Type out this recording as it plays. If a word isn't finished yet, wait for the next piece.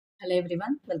Hello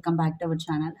everyone, welcome back to our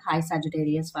channel. Hi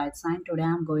Sagittarius fire sign. Today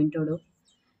I am going to do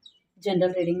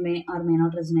general reading may or may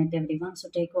not resonate everyone. So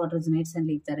take what resonates and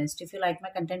leave the rest. If you like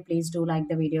my content, please do like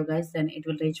the video guys. Then it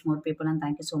will reach more people and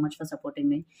thank you so much for supporting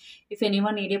me. If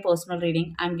anyone need a personal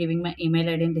reading, I am giving my email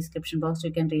ID in description box.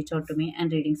 You can reach out to me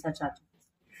and readings are charged.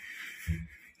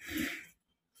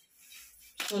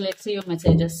 So let's see your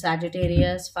messages.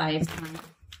 Sagittarius fire sign.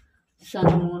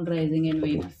 Sun, Moon, Rising and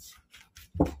Venus.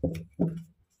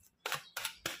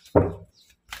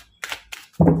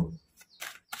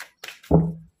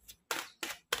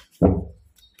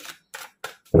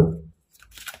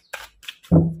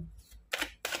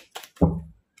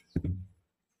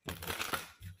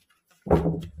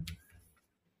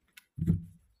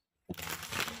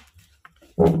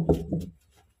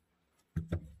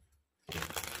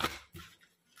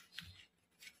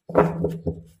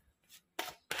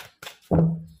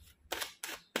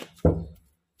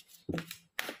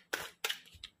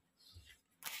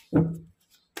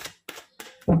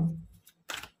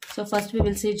 So first we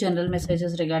will see general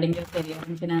messages regarding your career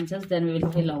and finances, then we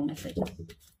will see love messages.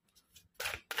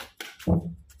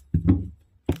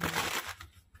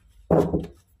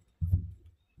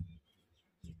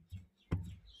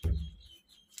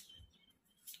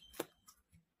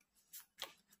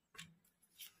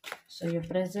 So your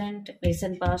present,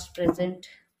 recent, past, present,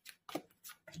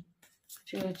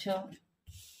 future,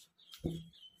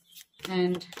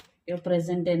 and your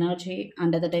present energy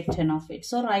under the deck 10 of it.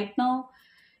 So right now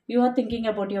you are thinking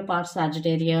about your past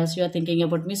Sagittarius, you are thinking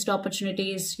about missed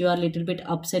opportunities, you are a little bit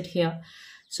upset here.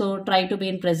 So try to be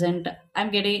in present.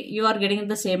 You are getting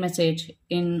the same message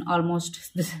in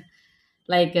almost this,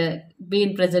 like be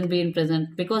in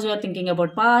present because you are thinking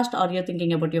about past or you're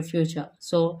thinking about your future.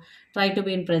 So try to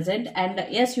be in present. And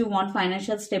yes, you want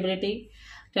financial stability,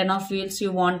 10 of wheels,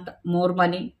 you want more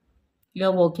money,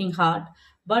 you're working hard,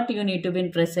 but you need to be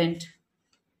in present.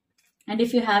 And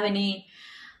if you have any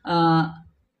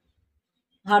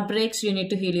heartbreaks, you need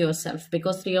to heal yourself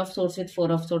because 3 of swords with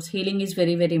 4 of swords, healing is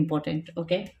very very important.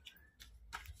 Okay,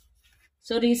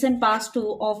 so recent past,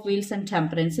 2 of wheels and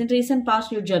temperance. In recent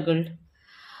past you juggled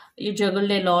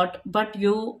a lot, but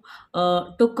you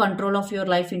took control of your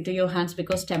life into your hands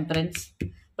because temperance,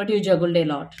 but you juggled a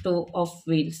lot. 2 of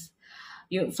wheels,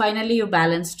 you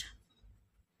balanced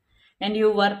and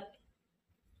you were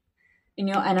in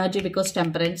your energy because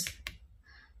temperance,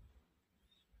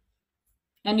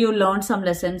 and you learned some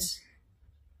lessons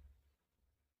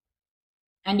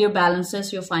and you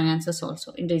balances your finances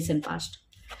also in recent past.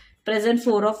 Present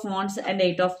 4 of wands and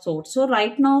 8 of swords. So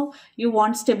right now you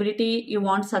want stability, you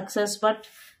want success, but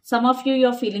some of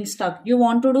you're feeling stuck. You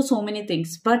want to do so many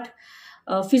things, but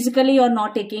physically you're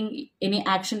not taking any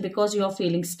action because you are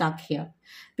feeling stuck here,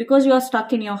 because you are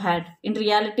stuck in your head. In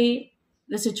reality,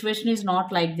 the situation is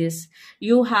not like this.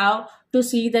 You have to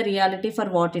see the reality for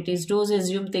what it is. Don't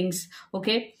assume things.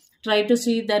 Okay, try to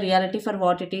see the reality for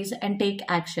what it is and take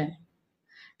action.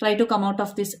 Try to come out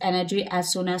of this energy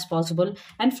as soon as possible.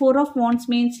 And 4 of wands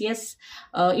means yes,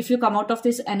 if you come out of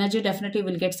this energy, definitely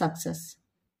will get success,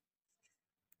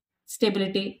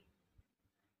 stability.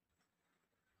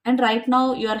 And right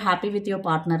now you are happy with your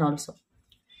partner also.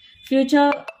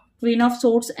 Future, Queen of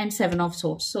Swords and 7 of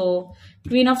Swords. So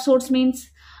Queen of Swords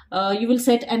means you will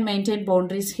set and maintain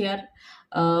boundaries here.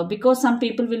 Because some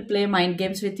people will play mind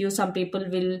games with you, some people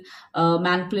will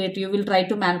manipulate you, will try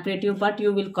to manipulate you, but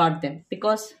you will caught them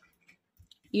because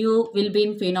you will be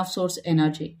in Queen of Swords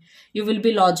energy. You will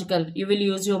be logical, you will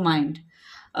use your mind.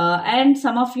 And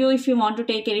some of you, if you want to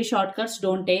take any shortcuts,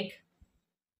 don't take.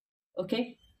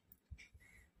 Okay,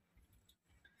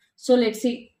 so let's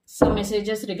see some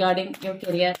messages regarding your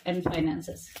career and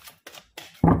finances.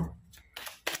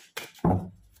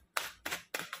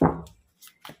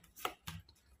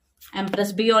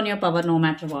 Empress, be on your power no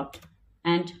matter what,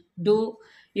 and do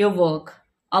your work,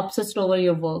 obsessed over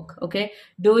your work. Okay,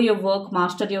 do your work,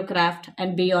 master your craft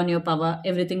and be on your power.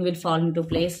 Everything will fall into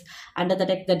place. Under the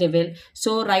deck, the devil.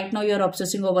 So right now you're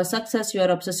obsessing over success,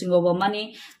 you're obsessing over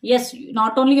money. Yes,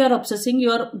 not only you're obsessing,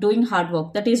 you're doing hard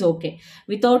work. That is okay.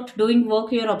 Without doing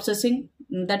work, you're obsessing,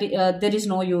 that there is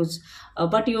no use.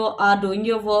 But you are doing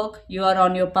your work, you are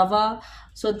on your power.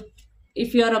 So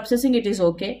if you are obsessing, it is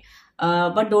okay.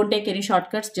 But don't take any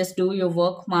shortcuts. Just do your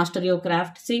work, master your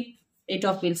craft. See, 8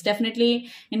 of wheels. Definitely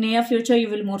in near future you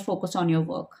will more focus on your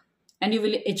work and you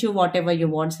will achieve whatever you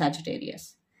want,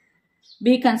 Sagittarius.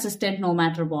 Be consistent no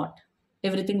matter what.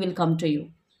 Everything will come to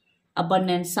you.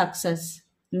 Abundance, success,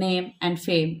 name and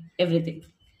fame, everything.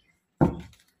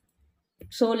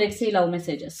 So let's see love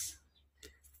messages.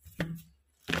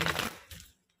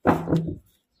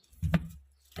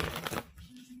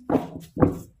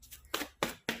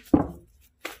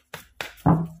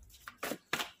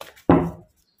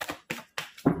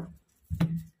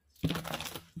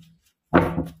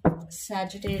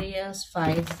 Sagittarius,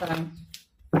 5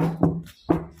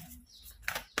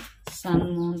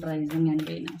 sun, moon, rising and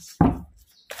Venus.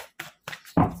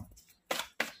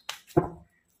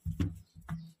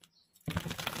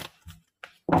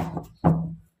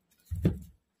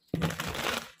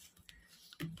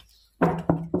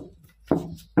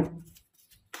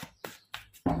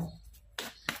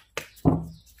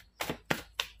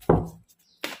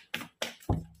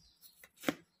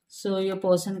 So your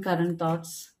person current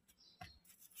thoughts,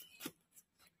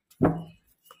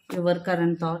 your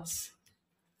current thoughts.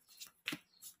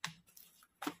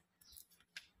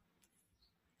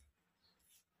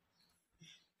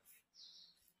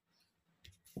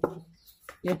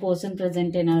 Your person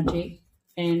present energy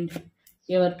and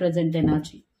your present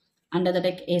energy. Under the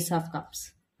deck, Ace of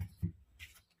Cups.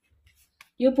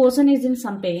 Your person is in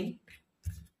some pain.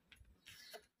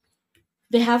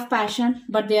 They have passion,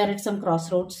 but they are at some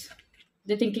crossroads.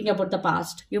 They're thinking about the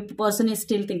past. Your person is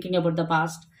still thinking about the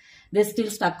past. They're still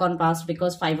stuck on past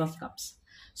because 5 of Cups.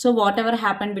 So whatever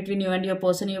happened between you and your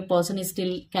person is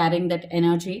still carrying that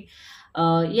energy.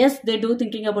 Yes, they do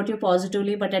thinking about you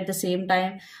positively, but at the same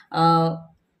time,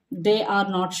 they are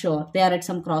not sure. They are at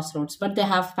some crossroads, but they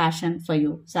have passion for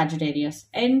you, Sagittarius.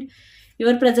 And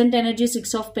your present energy,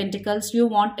 6 of Pentacles, you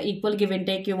want equal give and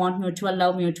take. You want mutual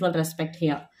love, mutual respect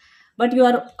here. But you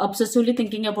are obsessively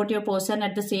thinking about your person.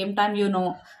 At the same time, you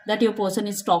know that your person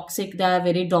is toxic. They are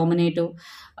very dominative.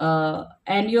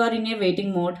 And you are in a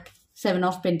waiting mode, 7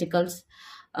 of Pentacles.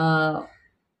 So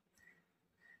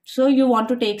you want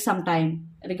to take some time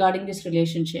regarding this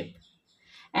relationship.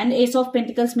 And Ace of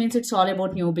Pentacles means it's all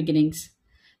about new beginnings.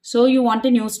 So you want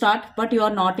a new start, but you are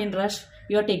not in rush.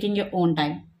 You are taking your own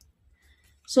time.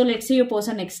 So let's see your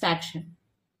person next action.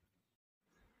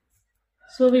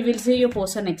 So we will see your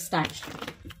person next action.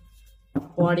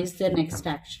 What is their next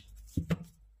action?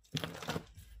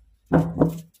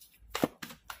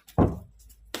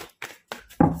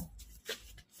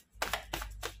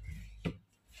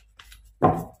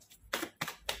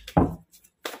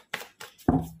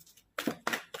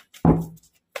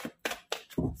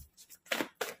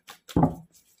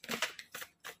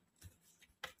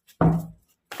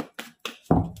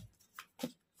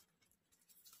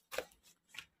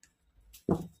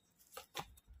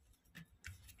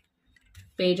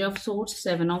 Page of Swords,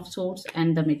 7 of Swords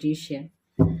and the Magician.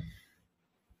 I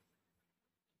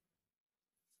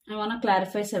want to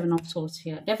clarify 7 of Swords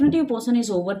here. Definitely your person is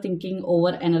overthinking,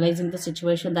 over-analyzing the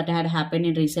situation that had happened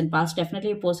in recent past. Definitely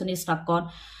your person is stuck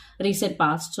on recent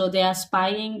past. So they are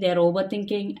spying, they are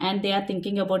overthinking, and they are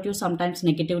thinking about you sometimes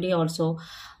negatively also.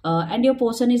 And your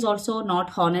person is also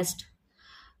not honest.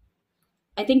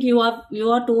 I think you are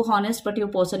too honest, but your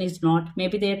person is not.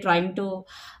 Maybe they are trying to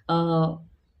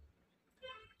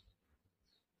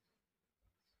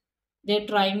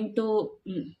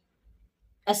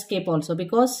escape also,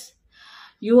 because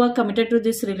you are committed to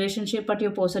this relationship but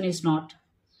your person is not.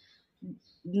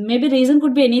 Maybe reason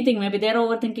could be anything. Maybe they are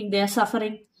overthinking, they are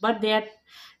suffering, but they're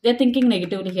thinking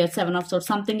negatively here. 7 of Swords,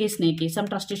 something is sneaky, some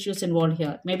trust issues involved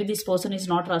here. Maybe this person is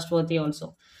not trustworthy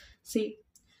also. See,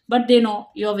 but they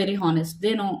know you are very honest,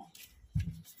 they know.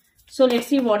 So let's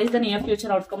see what is the near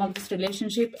future outcome of this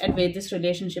relationship and where this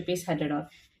relationship is headed on.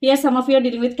 Here, some of you are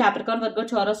dealing with Capricorn, Virgo,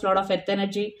 Taurus, lot of earth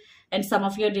energy. And some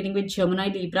of you are dealing with Gemini,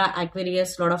 Libra,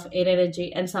 Aquarius, lot of air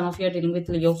energy. And some of you are dealing with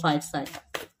Leo, fire sign.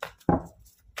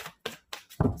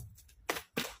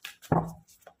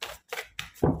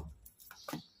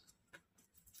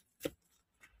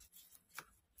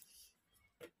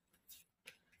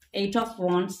 Eight of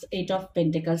Wands, 8 of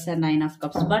Pentacles and 9 of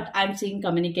Cups. But I'm seeing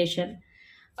communication.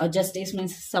 Justice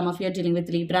means some of you are dealing with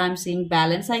Libra. I'm seeing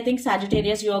balance. I think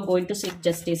Sagittarius, you are going to seek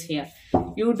justice here.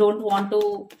 You don't want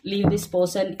to leave this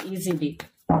person easily.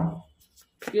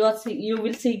 You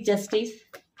will seek justice.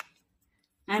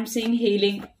 I'm seeing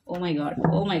healing. Oh my God.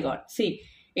 Oh my God. See,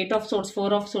 8 of Swords,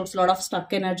 4 of Swords, lot of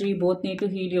stuck energy. You both need to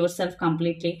heal yourself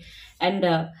completely.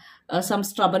 And some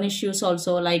stubborn issues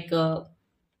also, like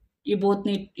you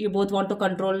both want to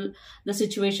control the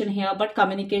situation here. But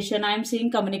communication, I am seeing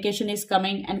communication is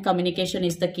coming, and communication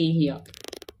is the key here.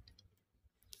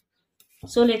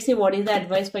 So let's see what is the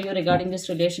advice for you regarding this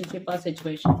relationship or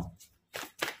situation.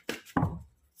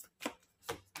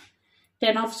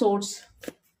 10 of Swords,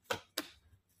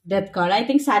 Death card. I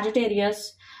think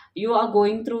Sagittarius, you are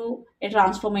going through a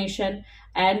transformation,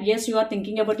 and yes, you are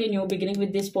thinking about a new beginning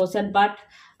with this person, but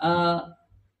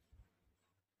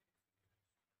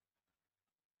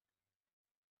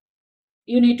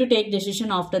you need to take decision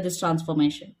after this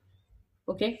transformation.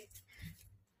 Okay,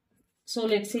 so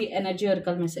let's see energy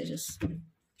oracle messages.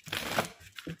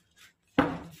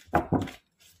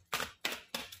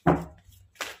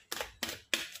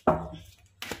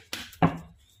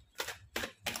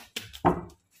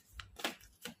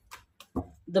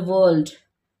 the world.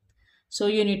 So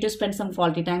you need to spend some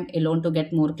quality time alone to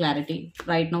get more clarity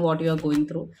right now what you are going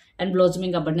through. And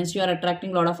blossoming abundance, you are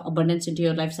attracting a lot of abundance into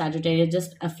your life, Sagittarius.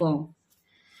 Just affirm.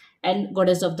 And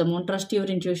goddess of the moon, trust your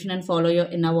intuition and follow your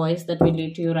inner voice that will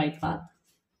lead to your right path.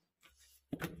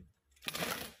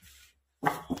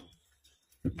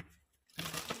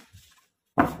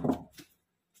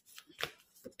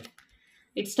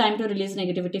 It's time to release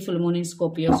negativity, full moon in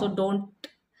Scorpio. So don't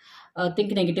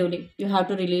think negatively. You have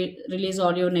to release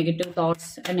all your negative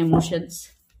thoughts and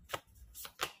emotions.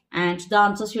 And the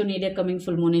answers you need are coming,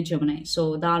 full moon in Gemini.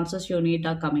 So the answers you need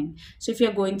are coming. So if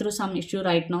you're going through some issue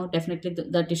right now, definitely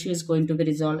that issue is going to be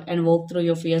resolved. And walk through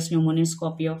your fears, new moon in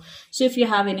Scorpio. So if you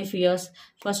have any fears,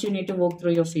 first you need to walk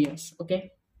through your fears.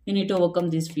 Okay, you need to overcome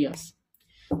these fears.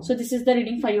 So this is the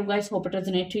reading for you guys. Hope it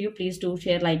resonates to you. Please do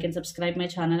share, like and subscribe my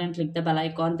channel and click the bell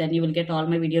icon. Then you will get all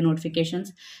my video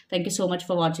notifications. Thank you so much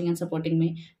for watching and supporting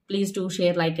me. Please do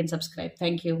share, like and subscribe.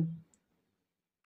 Thank you.